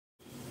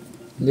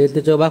Lên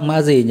tôi cho bác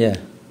mã gì nhỉ?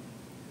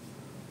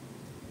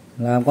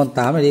 Làm con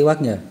 8 này đi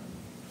bác nhỉ.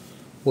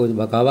 Ôi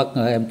báo cáo bác,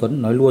 em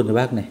Tuấn nói luôn cho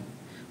bác này.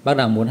 Bác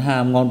nào muốn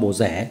ham ngon bổ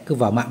rẻ cứ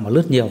vào mạng mà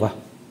lướt nhiều vào.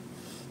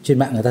 Trên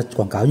mạng người ta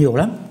quảng cáo nhiều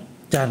lắm,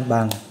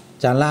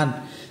 tràn lan.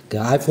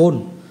 Cả iPhone,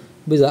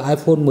 bây giờ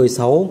iPhone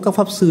 16 các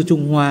pháp sư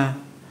Trung Hoa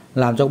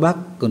làm cho bác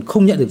còn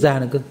không nhận được ra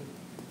nữa cơ.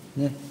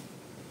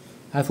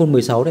 iPhone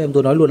 16 đấy, em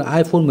tôi nói luôn là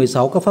iPhone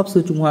 16 các pháp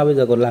sư Trung Hoa bây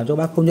giờ còn làm cho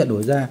bác không nhận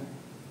nổi ra.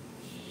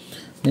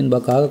 Nên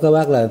báo cáo các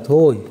bác là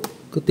thôi,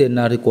 cứ tiền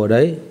nào thì của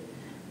đấy.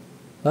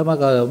 Bác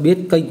biết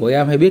kênh của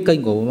em hay biết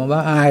kênh của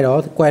bác ai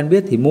đó quen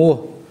biết thì mua,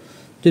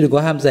 chứ đừng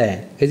có ham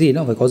rẻ. Cái gì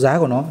nó phải có giá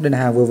của nó. Đây là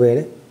hàng vừa về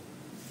đấy,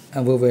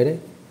 hàng vừa về đấy.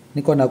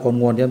 Nên con nào còn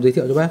nguồn thì em giới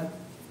thiệu cho bác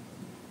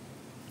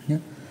nhé.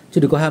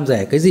 Chứ đừng có ham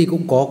rẻ. Cái gì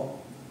cũng có,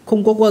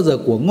 không có bao giờ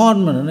của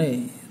ngon mà nó lại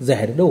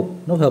rẻ được đâu.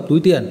 Nó phải hợp túi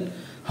tiền,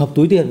 hợp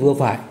túi tiền vừa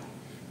phải.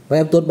 Và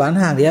em Tuấn bán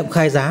hàng thì em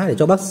khai giá để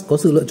cho bác có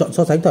sự lựa chọn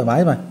so sánh thoải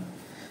mái mà.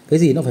 Cái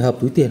gì nó phải hợp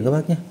túi tiền các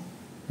bác nhé.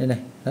 Đây này,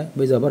 đấy,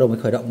 bây giờ bắt đầu mình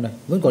khởi động này,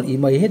 vẫn còn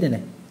email hết này này,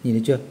 nhìn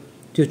thấy chưa?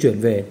 Chưa chuyển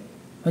về,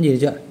 nó nhìn thấy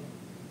chưa?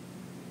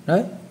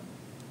 Đấy,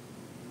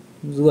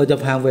 vừa nhập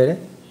hàng về đấy.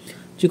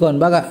 Chứ còn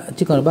bác ạ,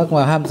 chứ còn bác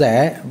mà ham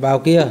rẻ vào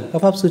kia,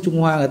 các pháp sư Trung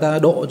Hoa người ta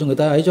độ cho người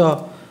ta ấy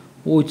cho.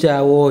 Ui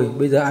chào ôi,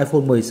 bây giờ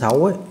iPhone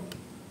 16 ấy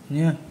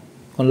nhá,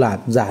 còn làm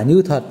giả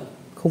như thật,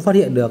 không phát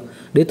hiện được.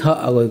 Đến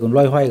thợ rồi còn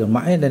loay hoay còn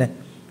mãi. Đây này,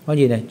 nó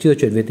nhìn này, chưa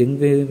chuyển về tiếng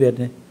Việt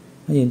này,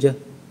 nó nhìn chưa?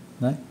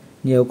 Đấy,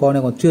 nhiều con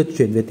này còn chưa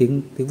chuyển về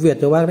tiếng Việt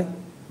cho bác đấy.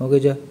 Ok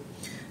chưa?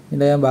 Nên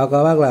đây em báo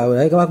các bác là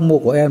đấy, các bác mua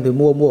của em thì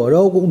mua ở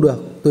đâu cũng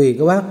được, tùy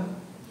các bác.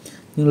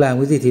 Nhưng làm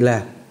cái gì thì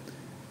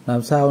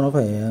làm sao nó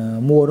phải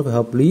mua nó phải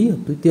hợp lý, hợp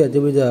túi tiền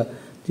cho bây giờ,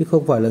 chứ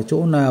không phải là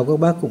chỗ nào các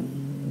bác cũng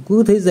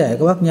cứ thấy rẻ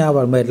các bác nhào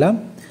vào mệt lắm.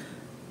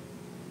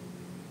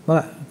 Bác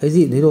ạ, cái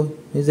gì thế thôi,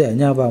 thấy rẻ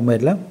nhào vào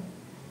mệt lắm.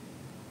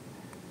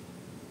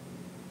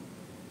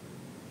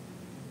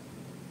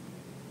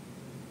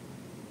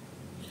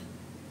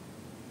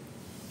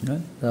 Đấy,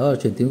 đó là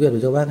chuyển tiếng Việt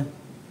cho bác này.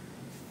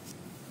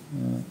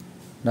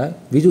 Đấy,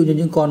 ví dụ như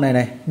những con này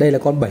này, đây là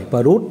con 7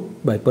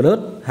 Plus,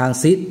 hàng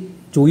xịn,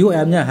 chú ý hộ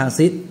em nhá, hàng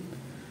xịn.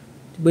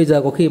 Bây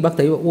giờ có khi bác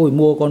thấy ôi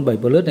mua con 7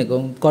 Plus này,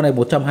 con này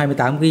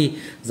 128GB,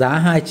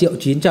 giá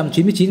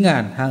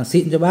 2.999.000, hàng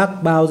xịn cho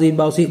bác, bao zin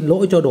bao xịn,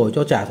 lỗi cho đổi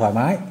cho trả thoải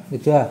mái, được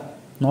chưa?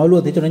 Nói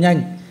luôn thế cho nó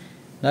nhanh.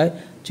 Đấy,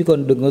 chứ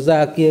còn đừng có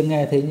ra kia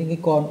nghe thấy những cái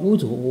con úi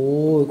dồi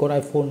ôi, con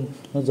iPhone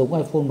nó giống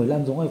iPhone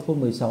 15, giống iPhone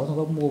 16 xong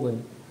bác mua về.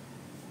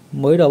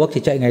 Mới đầu bác chỉ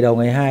chạy ngày đầu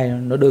ngày hai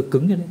nó đơ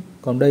cứng như đấy.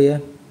 Còn đây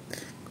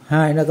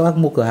hai là các bác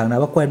mua cửa hàng nào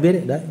bác quen biết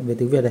đấy, đấy về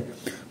tiếng Việt này,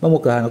 bác mua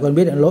cửa hàng nào quen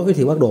biết lỗi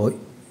thì bác đổi.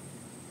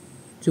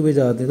 Chứ bây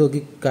giờ thế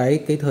thôi,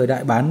 cái thời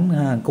đại bán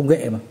hàng công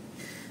nghệ mà,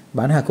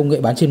 bán hàng công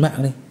nghệ bán trên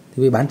mạng đi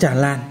thì bán tràn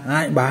lan,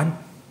 ai cũng bán,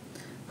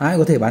 ai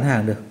có thể bán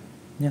hàng được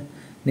nhé.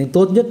 Nên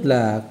tốt nhất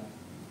là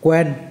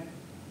quen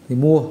thì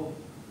mua,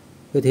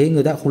 như thế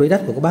người ta không lấy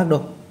đắt của các bác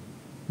đâu,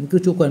 cứ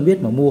chỗ quen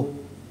biết mà mua,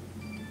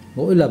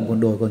 mỗi lần còn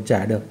đổi còn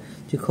trả được.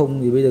 Chứ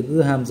không thì bây giờ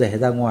cứ ham rẻ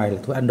ra ngoài là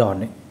thôi ăn đòn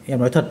đấy, em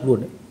nói thật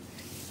luôn đấy.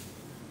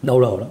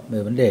 Đau đầu lắm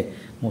về vấn đề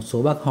một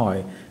số bác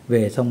hỏi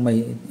về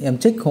xong em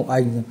check hộ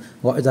anh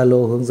gọi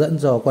Zalo hướng dẫn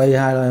dò quay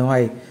hai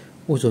hoài.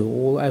 Ôi trời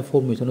ơi,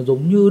 iPhone mình cho nó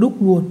giống như đúc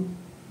luôn,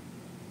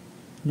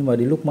 nhưng mà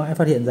đến lúc mãi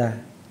phát hiện ra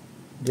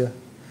chưa.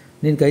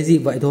 Nên cái gì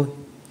vậy thôi.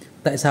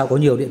 Tại sao có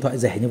nhiều điện thoại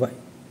rẻ như vậy?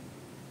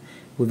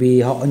 Bởi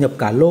vì họ nhập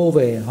cả lô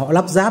về, họ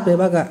lắp ráp đấy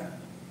bác ạ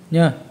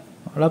nha,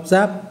 họ lắp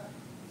ráp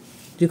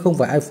chứ không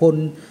phải iPhone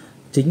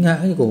chính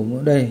hãng của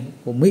đây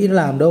của Mỹ nó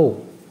làm đâu,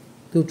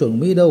 tiêu chuẩn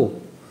Mỹ đâu.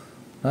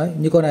 Đấy,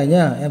 như con này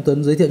nhá, em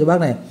Tuấn giới thiệu cho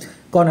bác này.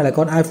 Con này là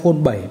con iPhone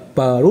 7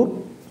 Plus.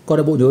 Con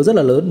này bộ nhớ rất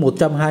là lớn,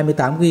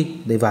 128GB,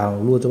 để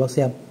vào luôn cho bác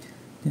xem.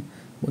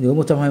 Bộ nhớ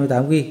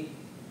 128GB.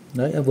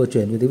 Đấy, em vừa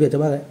chuyển về tiếng Việt cho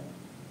bác đấy.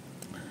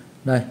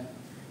 Đây,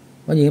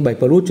 bác nhìn 7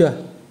 Plus chưa?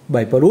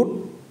 7 Plus,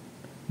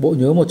 bộ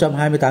nhớ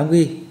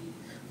 128GB.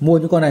 Mua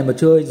những con này mà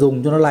chưa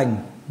dùng cho nó lành,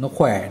 nó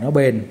khỏe, nó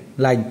bền,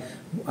 lành.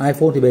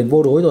 iPhone thì bền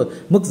vô đối rồi.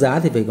 Mức giá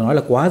thì phải nói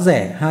là quá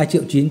rẻ,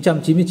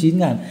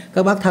 2.999.000.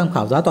 Các bác tham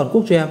khảo giá toàn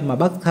quốc cho em. Mà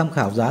bác tham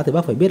khảo giá thì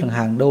bác phải biết là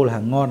hàng đâu là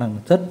hàng ngon, hàng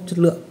chất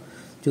lượng.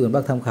 Chứ còn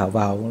bác tham khảo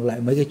vào lại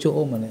mấy cái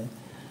chỗ mà lại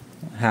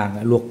hàng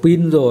lại luộc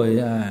pin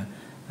rồi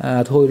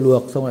thôi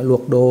luộc xong lại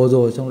luộc đồ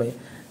rồi xong lại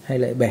hay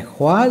lại bẻ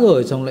khóa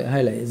rồi xong lại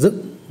hay lại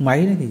dựng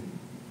máy đấy, thì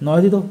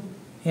nói thế thôi.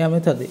 Em nói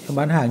thật thì em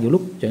bán hàng nhiều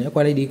lúc chẳng nhẽ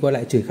quay đây đi quay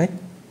lại chửi khách,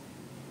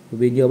 bởi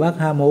vì nhiều bác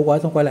ham hố quá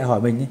xong quay lại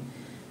hỏi mình ấy,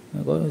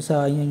 có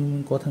sao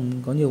anh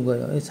có nhiều người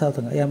nói, sao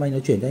thằng em anh nó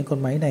chuyển cho anh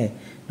con máy này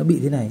nó bị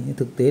thế này, nhưng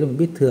thực tế là mình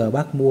biết thừa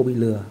bác mua bị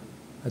lừa.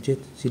 Chết,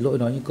 xin lỗi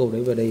nói những câu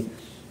đấy vào đây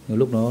nhiều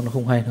lúc nó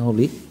không hay, nó hợp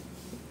lý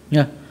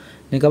nha.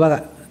 Nên các bác ạ,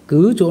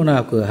 cứ chỗ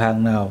nào cửa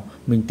hàng nào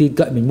mình tin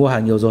cậy, mình mua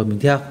hàng nhiều rồi mình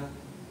theo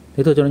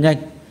thế thôi cho nó nhanh.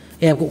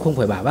 Em cũng không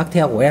phải bảo bác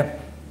theo của em,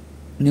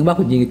 nhưng bác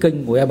phải nhìn cái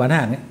kênh của em bán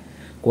hàng ấy,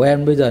 của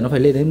em bây giờ nó phải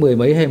lên đến 10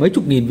 mấy hay mấy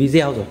chục nghìn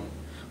video rồi,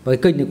 và cái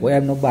kênh này của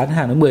em nó bán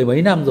hàng nó 10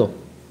 mấy năm rồi.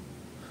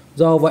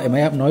 Do vậy mà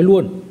em nói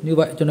luôn như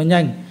vậy cho nó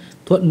nhanh.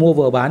 Thuận mua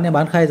vừa bán, em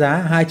bán khai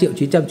giá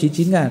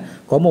 2.999.000,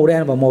 có màu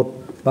đen và 1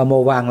 và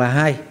màu vàng là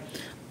 2.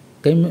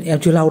 cái em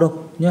chưa lau đâu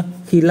nhá,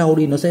 khi lau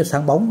đi nó sẽ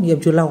sáng bóng nhưng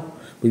em chưa lau,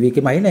 bởi vì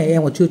cái máy này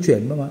em còn chưa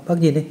chuyển mà bác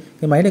nhìn đây,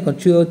 cái máy này còn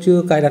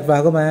chưa cài đặt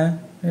vào cơ mà,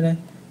 đây này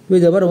bây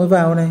giờ bắt đầu mới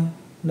vào này,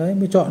 đấy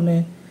mới chọn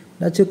này,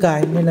 đã chưa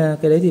cài nên là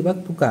cái đấy thì bác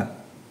thông cảm,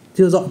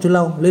 chưa dọn chưa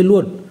lau lên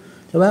luôn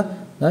cho bác.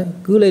 Đấy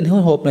cứ lên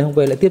hộp này không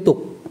về lại tiếp tục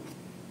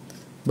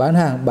bán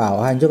hàng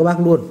bảo hành cho các bác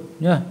luôn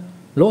nhá,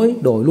 lỗi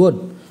đổi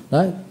luôn.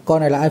 Đấy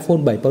con này là iPhone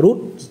 7 Plus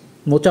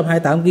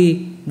 128GB,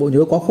 bộ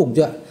nhớ quá khủng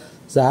chưa,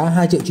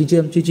 giá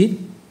 2.999.000.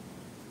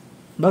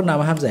 Bác nào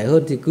mà ham rẻ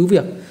hơn thì cứ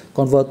việc,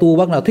 còn vờ tu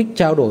bác nào thích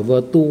trao đổi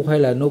vờ tu hay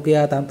là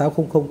Nokia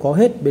 8800 có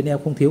hết, bên em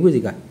không thiếu cái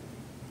gì cả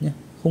nhé,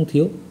 không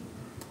thiếu.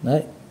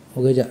 Đấy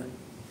ok chưa,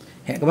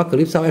 hẹn các bác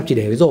clip sau, em chỉ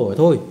để cái rổ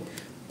thôi,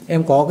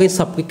 em có cái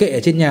sập cái kệ ở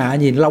trên nhà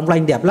nhìn long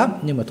lanh đẹp lắm,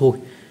 nhưng mà thôi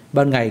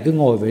ban ngày cứ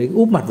ngồi với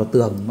úp mặt vào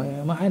tường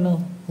mãi nó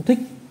không thích,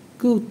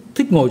 cứ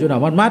thích ngồi chỗ nào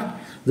mát mát.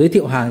 Giới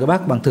thiệu hàng cho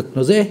bác bằng thực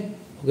nó dễ,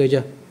 ok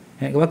chưa,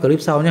 hẹn các bác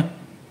clip sau nhé.